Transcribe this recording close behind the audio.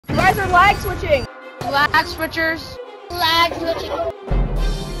guys are lag switching. Lag switchers. Lag switching.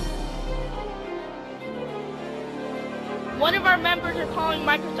 One of our members are calling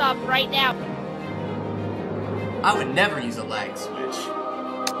Microsoft right now. I would never use a lag switch.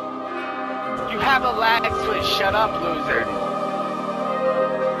 You have a lag switch. Shut up, loser.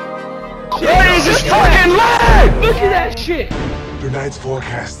 What is this fucking lag? Look at that shit. Tonight's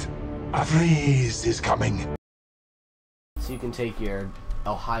forecast. A freeze is coming. So you can take your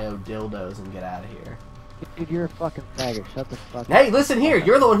Ohio dildos and get out of here. Dude, you're a fucking faggot. Shut the fuck up. Hey, listen here.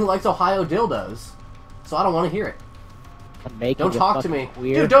 You're the one who likes Ohio dildos. So I don't want to hear it. Don't talk to me.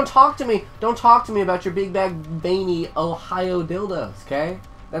 Weird. Dude, don't talk to me. Don't talk to me about your big bag veiny Ohio dildos, okay?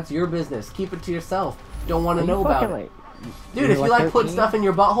 That's your business. Keep it to yourself. Don't want to know about it. Dude, if you like putting stuff in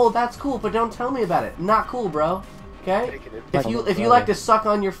your butthole, that's cool, but don't tell me about it. Not cool, bro. Okay? If you like to suck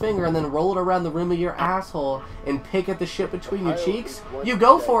on your finger and then roll it around the rim of your asshole and pick at the shit between your cheeks, you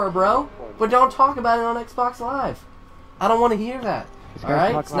go for it, bro. But don't talk about it on Xbox Live. I don't want to hear that.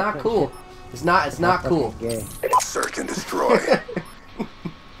 Alright? It's not cool. It's not cool. Search and destroy.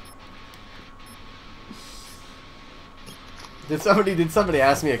 Did somebody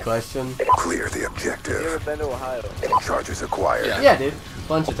ask me a question? Clear the objective. You ever been to Ohio? Charges acquired. Yeah, dude.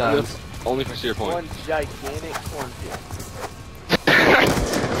 Bunch of times. Only for 0 Point. One gigantic cornfield.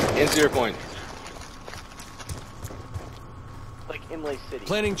 In 0 Point. Like Inlay City.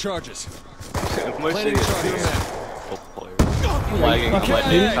 Planning charges. Planning charges. I'm lagging.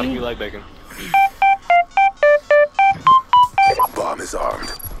 How can you lag, Bacon? Bomb is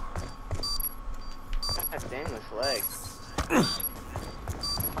armed. God damn this leg.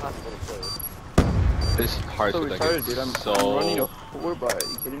 Hospital closed. This hard So to retarded, dude. I'm running a 4 bar. Are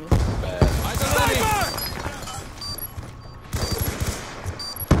you kidding me? bad.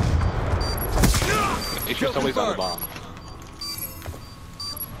 Make sure somebody's on the bomb.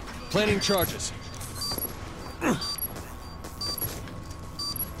 Planning charges.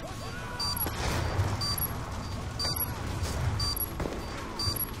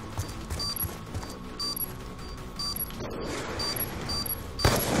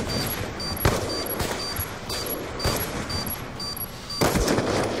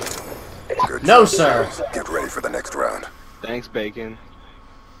 No, sir. Get ready for the next round. Thanks, Bacon.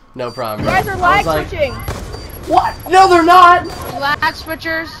 No problem. You guys are lag switching. What? No, they're not. Lag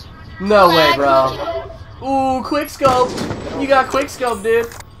switchers. No way, bro. Ooh, quick scope. You got quick scope, dude.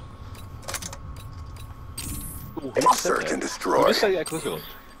 Search and Who destroy. just said that quick scope?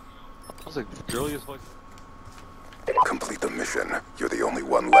 I was like, girly as fuck. Complete the mission. You're the only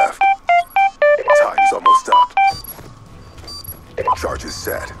one left. Time's almost up. Charges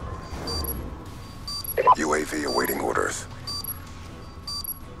set. UAV awaiting orders.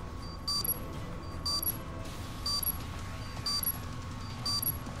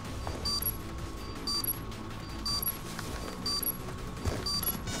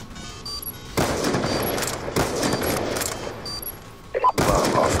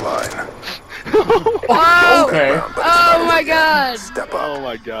 Bomb offline. Oh! Okay. Oh my god! Step up. Oh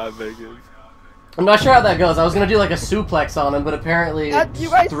my god, Bacon. I'm not sure how that goes. I was gonna do like a suplex on him, but apparently You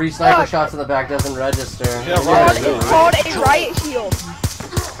guys 3 sniper suck. shots in the back doesn't register. It's called a riot shield.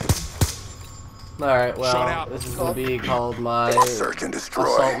 Alright, well, this is gonna be called my Search and assault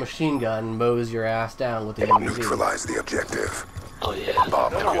destroy. machine gun mows your ass down with the UAV. Neutralize the objective. Oh yeah.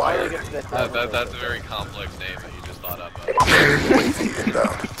 Bomb acquired. That's a very complex name that you just thought up. UAV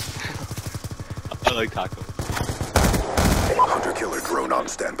inbound. I like taco. Hunter-killer drone on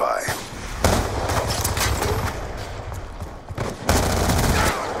standby.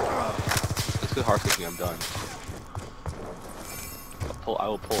 Let's get hard cooking, I'm done. I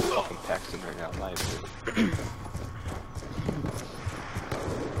will pull fucking Paxton right now, not even.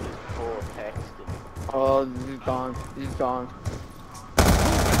 Full Paxton. Oh, this is gone. This is gone.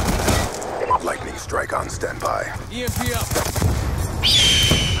 Lightning strike on standby. EMP up.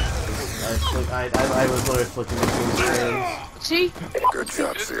 I was literally flicking between screens. See? Good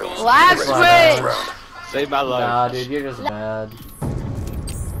job, SEALs. Lag Ready for the next switch! round. Save my life. Nah, dude, you're just bad.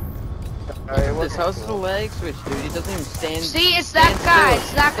 This house is a lag switch, dude. He doesn't even stand. See, it's that guy.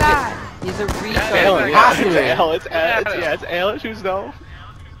 It's that guy. He's a Alan, retard. has to be. It's Alan who's no.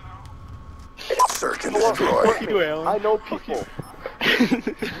 Search and destroy. Fuck you, Alan. I know people.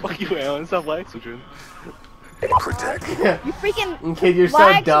 Fuck you, Alan. Stop lag switching. Protect. You freaking Kid, you're so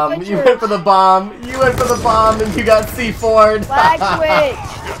lag dumb. switchers. You went for the bomb. You went for the bomb and you got C4'd. lag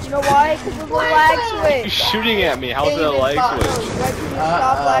switch. You know why? Because it was a lag You're switch. shooting at me. How's that a lag switch? You guys need to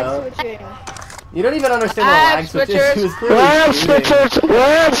stop lag switching. You don't even understand what lag switch is. switchers. He was clearly shooting.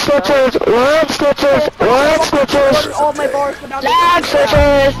 Lag switchers! Lag switchers! Lag switchers! All my bars go down. Lag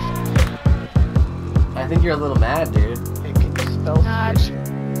switchers! think you're a little mad, dude. Can you spell Nah, switch?